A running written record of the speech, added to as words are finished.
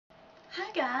Hi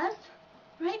guys,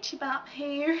 RACHYBOP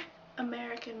here,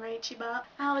 American RACHYBOP.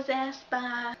 I was asked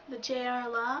by the JR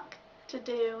Lock to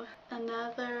do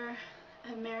another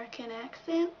American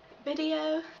accent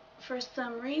video. For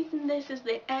some reason this is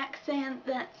the accent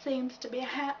that seems to be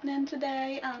happening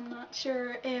today. I'm not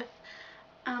sure if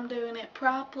I'm doing it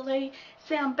properly.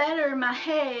 Sound better in my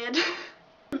head.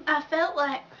 I felt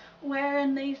like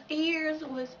wearing these ears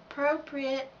was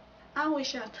appropriate. I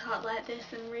wish I talked like this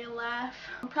in real life.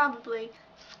 I'm probably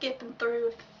skipping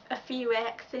through a few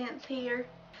accents here.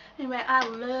 Anyway, I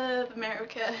love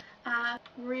America. I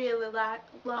really like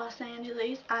Los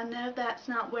Angeles. I know that's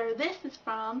not where this is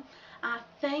from. I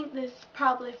think this is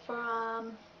probably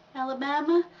from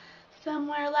Alabama,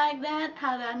 somewhere like that.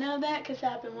 How do I know that? Because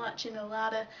I've been watching a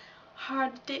lot of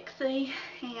Hard Dixie,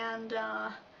 and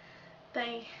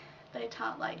they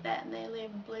talk like that, and they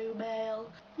live in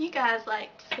Bluebell. You guys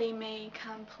like to see me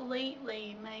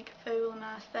completely make a fool of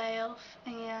myself,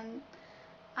 and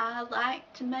I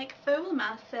like to make a fool of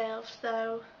myself,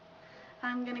 so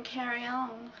I'm gonna carry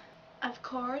on. Of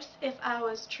course, if I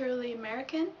was truly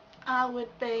American, I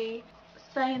would be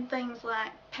saying things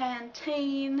like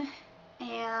Pantene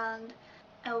and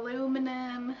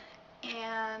aluminum,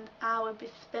 and I would be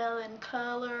spelling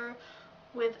color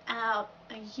without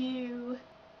a U,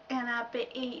 and I'd be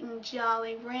eating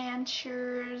Jolly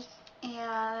Ranchers,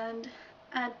 and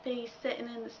I'd be sitting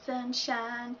in the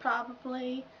sunshine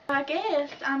probably. I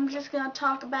guess I'm just going to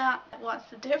talk about what's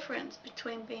the difference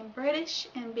between being British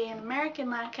and being American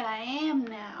like I am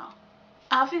now.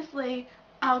 Obviously,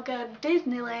 I'll go to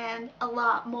Disneyland a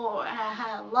lot more. I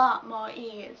have a lot more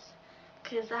ears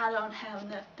because I don't have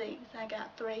enough of these. I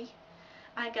got 3.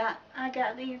 I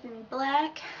got these in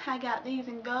black, I got these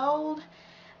in gold,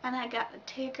 and I got the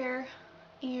ticker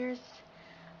ears.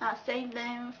 I saved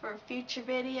them for future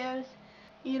videos.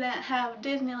 You don't have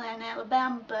Disneyland,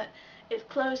 Alabama, but it's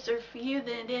closer for you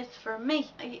than it is for me.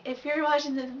 If you're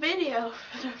watching this video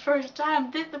for the first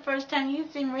time, this is the first time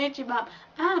you've seen RACHYBOP.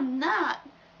 I'm not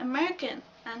American.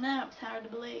 I know, it's hard to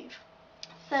believe.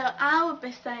 So I would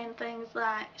be saying things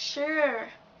like, sure,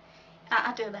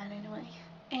 I do that anyway.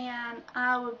 And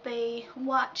I would be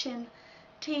watching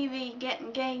TV,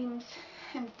 getting games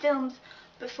and films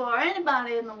before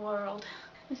anybody in the world.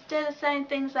 Instead of saying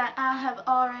things like, I have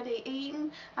already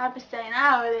eaten, I'd be saying,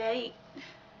 I already ate.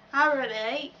 I already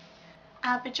ate.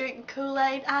 I'd be drinking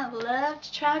Kool-Aid. I love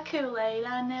to try Kool-Aid.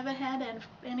 I never had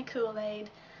any Kool-Aid.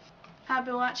 I'd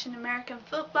be watching American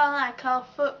football. I call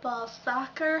football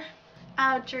soccer.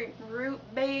 I would drink root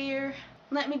beer.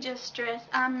 Let me just stress,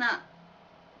 I'm not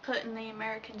putting the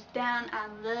Americans down. I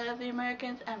love the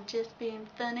Americans. I'm just being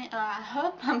funny, or I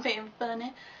hope I'm being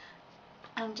funny.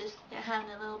 I'm just having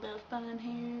a little bit of fun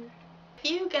here. If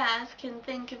you guys can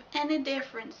think of any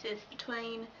differences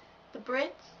between the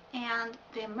Brits and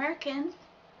the Americans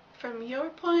from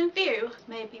your point of view,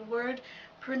 maybe word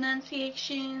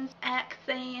pronunciations,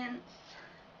 accents,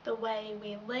 the way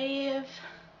we live,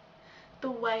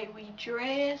 the way we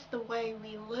dress, the way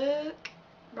we look,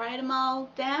 write them all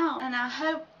down. And I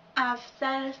hope I've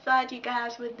satisfied you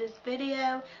guys with this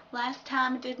video. Last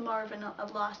time I did more of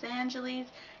a Los Angeles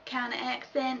kind of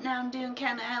accent. Now I'm doing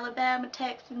kind of Alabama,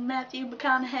 Texas, Matthew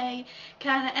McConaughey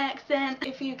kind of accent.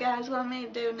 If you guys want me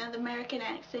to do another American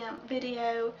accent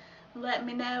video, let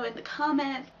me know in the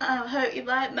comments. I hope you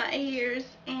like my ears,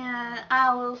 and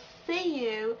I will see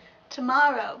you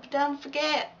tomorrow. But don't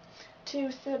forget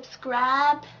to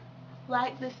subscribe,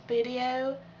 like this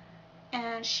video,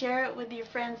 and share it with your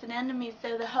friends and enemies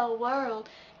so the whole world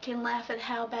can laugh at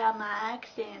how bad my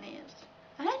accent is.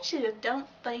 I actually don't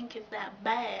think it's that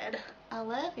bad. I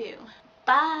love you.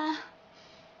 Bye.